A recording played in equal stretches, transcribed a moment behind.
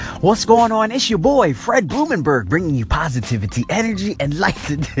What's going on? It's your boy, Fred Blumenberg, bringing you positivity, energy, and light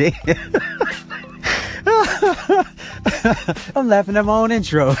today. I'm laughing at my own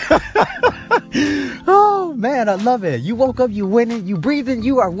intro. Oh, man, I love it. You woke up, you winning, you breathing,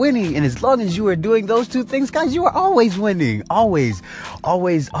 you are winning. And as long as you are doing those two things, guys, you are always winning. Always,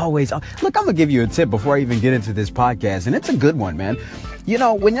 always, always. Look, I'm going to give you a tip before I even get into this podcast. And it's a good one, man. You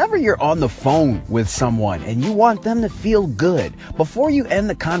know, whenever you're on the phone with someone and you want them to feel good, before you end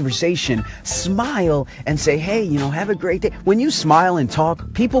the conversation, smile and say, hey, have a great day. When you smile and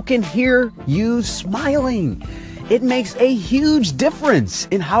talk, people can hear you smiling. It makes a huge difference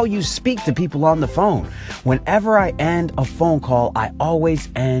in how you speak to people on the phone. Whenever I end a phone call, I always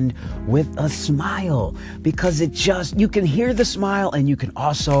end with a smile because you can hear the smile and you can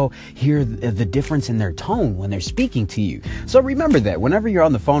also hear the difference in their tone when they're speaking to you. So remember that whenever you're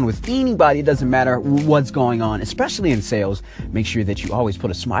on the phone with anybody, it doesn't matter what's going on, especially in sales, make sure that you always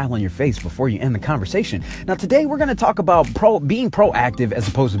put a smile on your face before you end the conversation. Now, today we're going to talk about being proactive as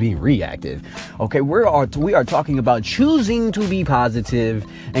opposed to being reactive. Okay, we are talking about choosing to be positive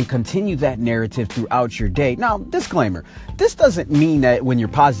and continue that narrative throughout your day. Now, disclaimer, this doesn't mean that when you're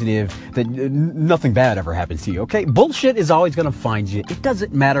positive that nothing bad ever happens to you, okay? Bullshit is always going to find you. It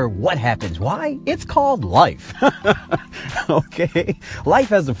doesn't matter what happens. Why? It's called life. Okay? Life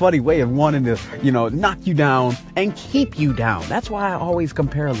has a funny way of wanting to, knock you down and keep you down. That's why I always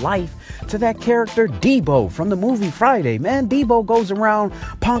compare life to that character Debo from the movie Friday. Man, Debo goes around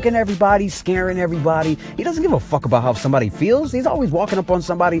punking everybody, scaring everybody. He doesn't give a fuck about how somebody feels. He's always walking up on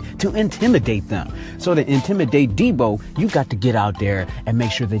somebody to intimidate them. So to intimidate Debo, you got to get out there and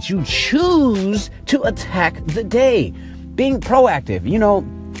make sure that you choose to attack the day. Being proactive,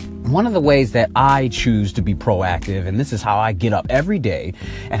 one of the ways that I choose to be proactive, and this is how I get up every day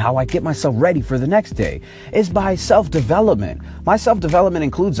and how I get myself ready for the next day, is by self-development. My self-development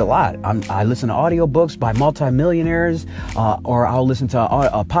includes a lot. I listen to audiobooks by multimillionaires, or I'll listen to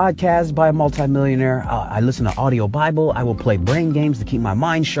a podcast by a multimillionaire. I listen to Audio Bible. I will play brain games to keep my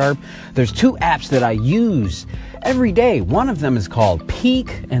mind sharp. There's two apps that I use every day. One of them is called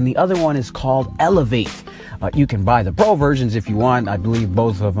Peak, and the other one is called Elevate. You can buy the pro versions if you want. I believe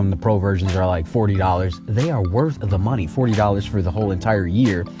both of them, the pro versions, are like $40. They are worth the money. $40 for the whole entire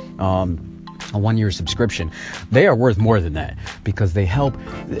year. A 1-year subscription. They are worth more than that because they've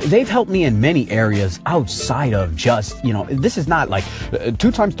helped me in many areas outside of just, this is not like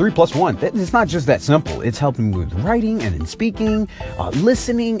 2 times 3 plus 1. It's not just that simple. It's helping me with writing and in speaking,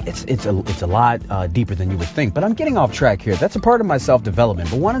 listening. It's a lot deeper than you would think, but I'm getting off track here. That's a part of my self-development.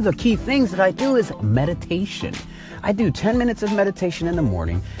 But one of the key things that I do is meditation. I do 10 minutes of meditation in the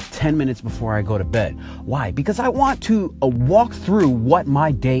morning, 10 minutes before I go to bed. Why? Because I want to walk through what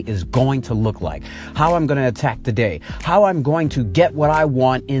my day is going to look like, how I'm going to attack the day, how I'm going to get what I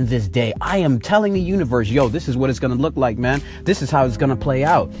want in this day. I am telling the universe, this is what it's going to look like, man. This is how it's going to play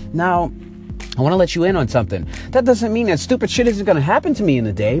out. Now, I want to let you in on something. That doesn't mean that stupid shit isn't going to happen to me in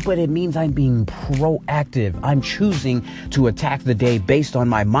the day, but it means I'm being proactive. I'm choosing to attack the day based on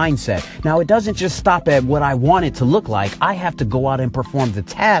my mindset. Now, it doesn't just stop at what I want it to look like. I have to go out and perform the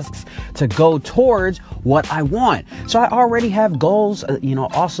tasks to go towards what I want. So I already have goals.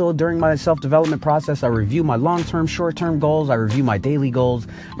 Also during my self-development process, I review my long-term, short-term goals. I review my daily goals,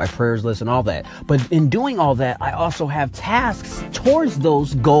 my prayers list, and all that. But in doing all that, I also have tasks towards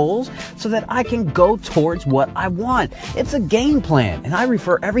those goals so that I can go towards what I want. It's a game plan, and I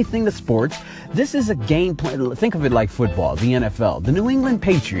refer everything to sports. This is a game plan. Think of it like football, the NFL, the New England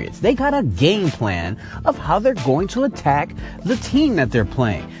Patriots. They got a game plan of how they're going to attack the team that they're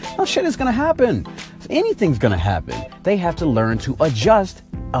playing. No shit is going to happen. Anything's going to happen. They have to learn to adjust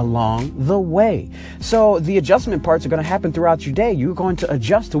along the way. So the adjustment parts are going to happen throughout your day. You're going to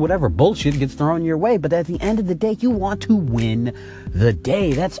adjust to whatever bullshit gets thrown your way. But at the end of the day, you want to win the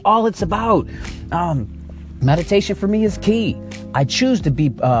day. That's all it's about. Meditation for me is key. I choose to be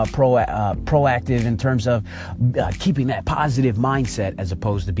proactive in terms of keeping that positive mindset as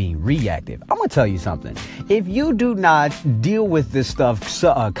opposed to being reactive. I'm going to tell you something. If you do not deal with this stuff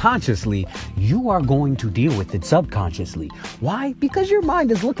consciously, you are going to deal with it subconsciously. Why? Because your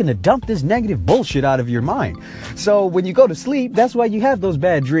mind is looking to dump this negative bullshit out of your mind. So when you go to sleep, that's why you have those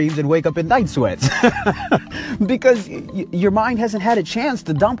bad dreams and wake up in night sweats. Because your mind hasn't had a chance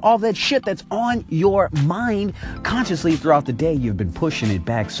to dump all that shit that's on your mind consciously throughout the day. You've been pushing it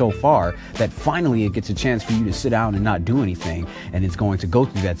back so far that finally it gets a chance for you to sit down and not do anything, and it's going to go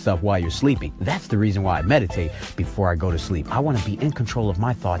through that stuff while you're sleeping. That's the reason why I meditate before I go to sleep. I want to be in control of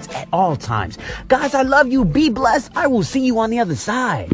my thoughts at all times. Guys, I love you. Be blessed. I will see you on the other side.